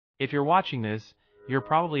If you're watching this, you're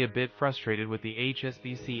probably a bit frustrated with the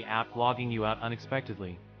Hsbc app logging you out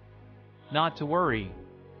unexpectedly. Not to worry.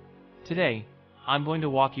 Today, I'm going to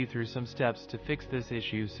walk you through some steps to fix this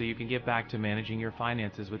issue so you can get back to managing your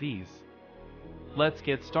finances with ease. Let's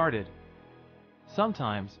get started.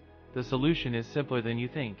 Sometimes, the solution is simpler than you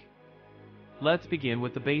think. Let's begin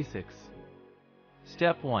with the basics.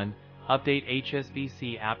 Step 1. Update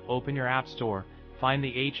Hsbc app. Open your App Store, find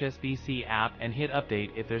the Hsbc app and hit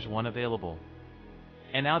Update if there's one available.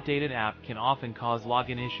 An outdated app can often cause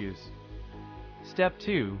login issues. Step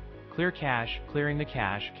 2. Clear cache. Clearing the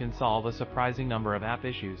cache can solve a surprising number of app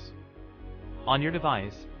issues. On your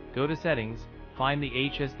device, go to Settings, find the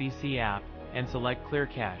Hsbc app, and select Clear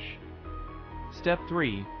Cache. Step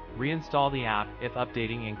 3. Reinstall the app. If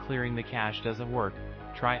updating and clearing the cache doesn't work,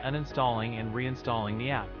 try uninstalling and reinstalling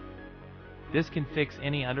the app. This can fix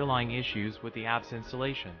any underlying issues with the app's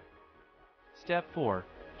installation. Step 4.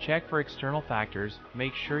 Check for external factors.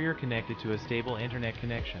 Make sure you're connected to a stable internet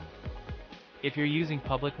connection. If you're using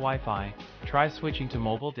public Wi-Fi, try switching to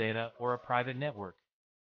mobile data or a private network.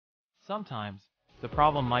 Sometimes, the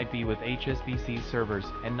problem might be with Hsbc servers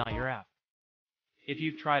and not your app. If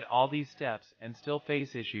you've tried all these steps and still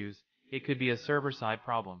face issues, it could be a server-side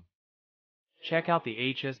problem. Check out the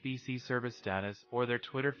Hsbc service status or their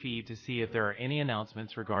Twitter feed to see if there are any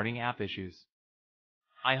announcements regarding app issues.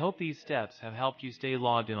 I hope these steps have helped you stay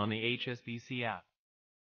logged in on the Hsbc app.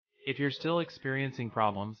 If you're still experiencing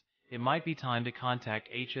problems, it might be time to contact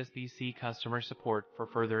Hsbc customer support for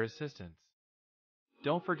further assistance.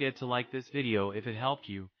 Don't forget to like this video if it helped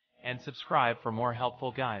you, and subscribe for more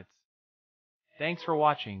helpful guides. Thanks for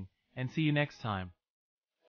watching, and see you next time.